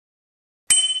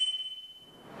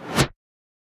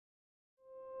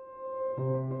Die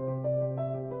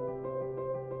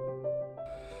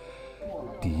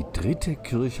dritte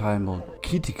Kirchheimer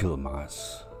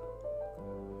Kidical-Maß.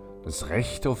 Das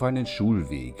Recht auf einen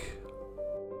Schulweg.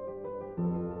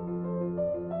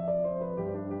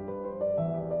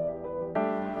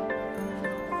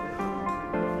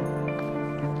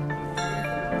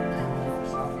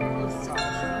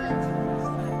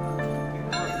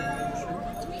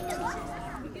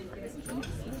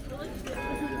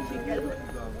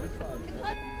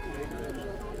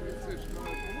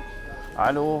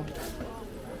 Hallo.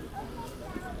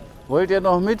 Wollt ihr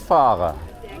noch mitfahren?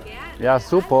 Sehr gerne. Ja,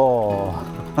 super.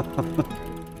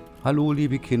 Hallo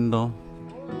liebe Kinder.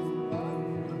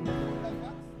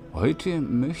 Heute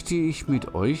möchte ich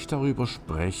mit euch darüber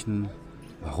sprechen,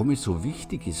 warum es so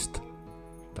wichtig ist,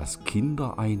 dass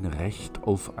Kinder ein Recht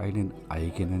auf einen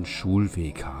eigenen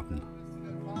Schulweg haben.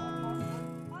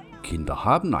 Kinder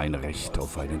haben ein Recht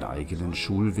auf einen eigenen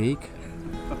Schulweg.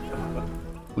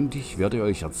 Und ich werde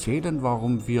euch erzählen,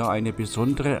 warum wir eine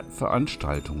besondere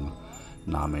Veranstaltung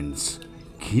namens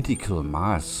Kidical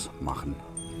Maß machen.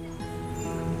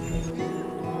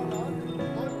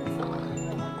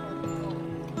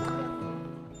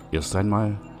 Erst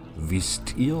einmal,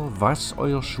 wisst ihr, was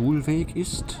euer Schulweg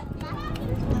ist?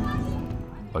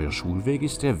 Euer Schulweg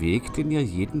ist der Weg, den ihr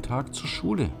jeden Tag zur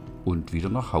Schule und wieder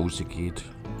nach Hause geht.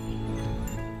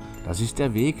 Das ist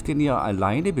der Weg, den ihr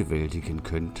alleine bewältigen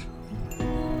könnt.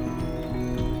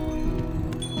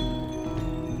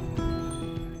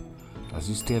 Das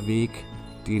ist der Weg,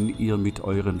 den ihr mit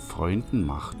euren Freunden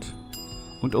macht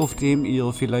und auf dem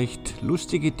ihr vielleicht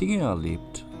lustige Dinge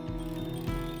erlebt.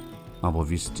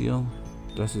 Aber wisst ihr,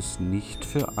 dass es nicht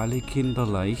für alle Kinder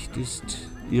leicht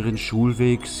ist, ihren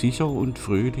Schulweg sicher und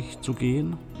fröhlich zu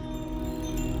gehen?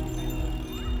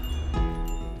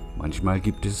 Manchmal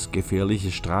gibt es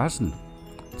gefährliche Straßen,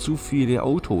 zu viele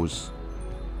Autos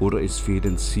oder es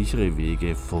fehlen sichere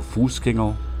Wege für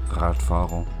Fußgänger,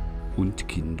 Radfahrer und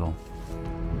Kinder.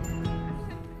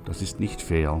 Das ist nicht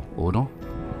fair, oder?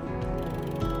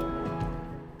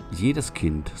 Jedes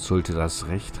Kind sollte das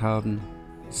Recht haben,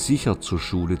 sicher zur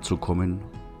Schule zu kommen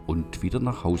und wieder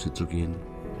nach Hause zu gehen.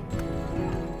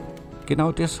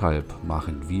 Genau deshalb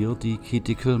machen wir die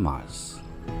Kidical Maß.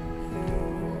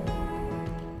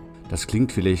 Das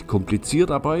klingt vielleicht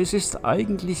kompliziert, aber es ist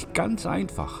eigentlich ganz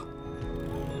einfach.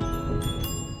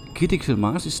 Kidical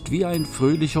Maß ist wie ein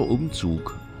fröhlicher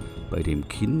Umzug, bei dem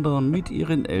Kinder mit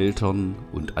ihren Eltern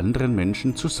und anderen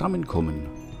Menschen zusammenkommen,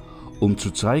 um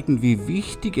zu zeigen, wie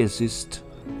wichtig es ist,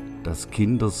 dass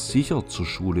Kinder sicher zur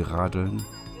Schule radeln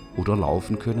oder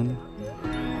laufen können.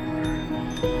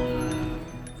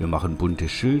 Wir machen bunte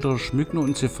Schilder, schmücken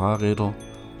unsere Fahrräder,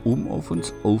 um auf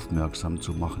uns aufmerksam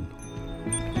zu machen.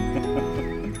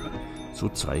 So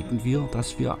zeigen wir,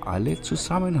 dass wir alle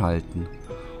zusammenhalten,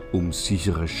 um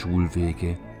sichere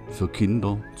Schulwege für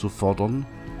Kinder zu fordern.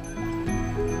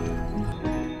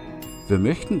 Wir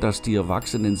möchten, dass die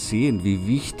Erwachsenen sehen, wie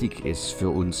wichtig es für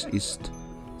uns ist,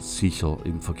 sicher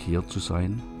im Verkehr zu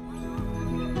sein.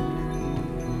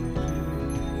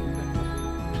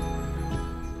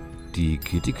 Die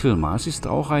Kidical Maß ist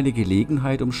auch eine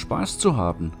Gelegenheit, um Spaß zu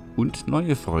haben und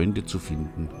neue Freunde zu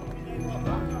finden.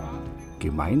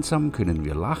 Gemeinsam können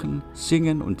wir lachen,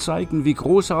 singen und zeigen, wie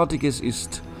großartig es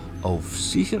ist, auf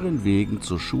sicheren Wegen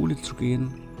zur Schule zu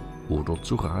gehen oder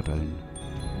zu radeln.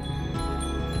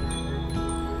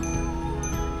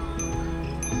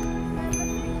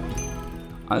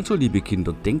 Also, liebe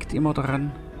Kinder, denkt immer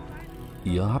daran,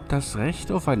 ihr habt das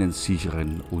Recht auf einen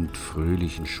sicheren und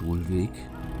fröhlichen Schulweg.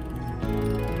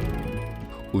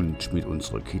 Und mit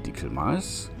unserer Kidical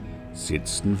Maß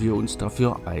setzen wir uns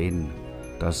dafür ein,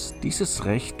 dass dieses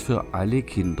Recht für alle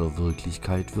Kinder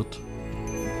Wirklichkeit wird.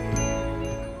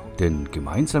 Denn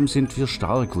gemeinsam sind wir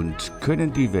stark und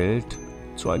können die Welt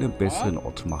zu einem besseren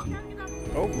Ort machen.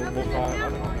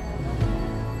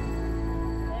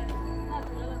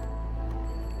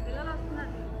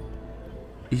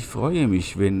 Ich freue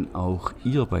mich, wenn auch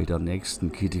ihr bei der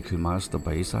nächsten Kidical Maß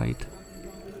dabei seid.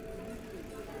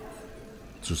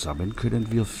 Zusammen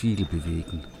können wir viel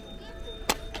bewegen.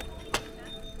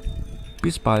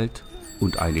 Bis bald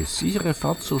und eine sichere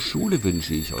Fahrt zur Schule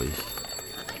wünsche ich euch.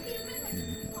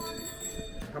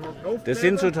 Das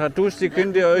sind so Tattoos, die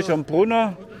könnt ihr euch am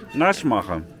Brunner nass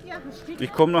machen.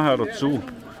 Ich komme nachher dazu.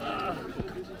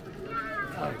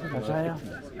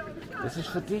 Das ist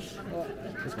für dich.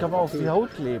 Das kann man auf die Haut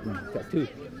kleben. Tattoo.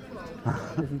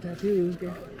 Das ist ein Tattoo,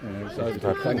 gell? Ja, das ist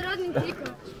ein Tattoo.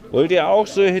 Wollt ihr auch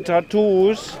solche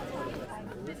Tattoos?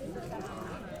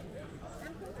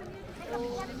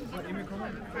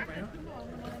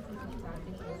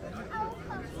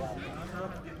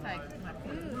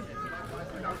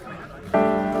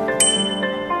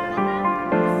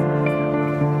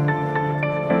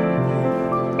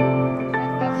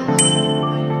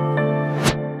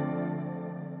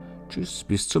 Tschüss,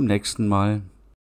 bis zum nächsten Mal.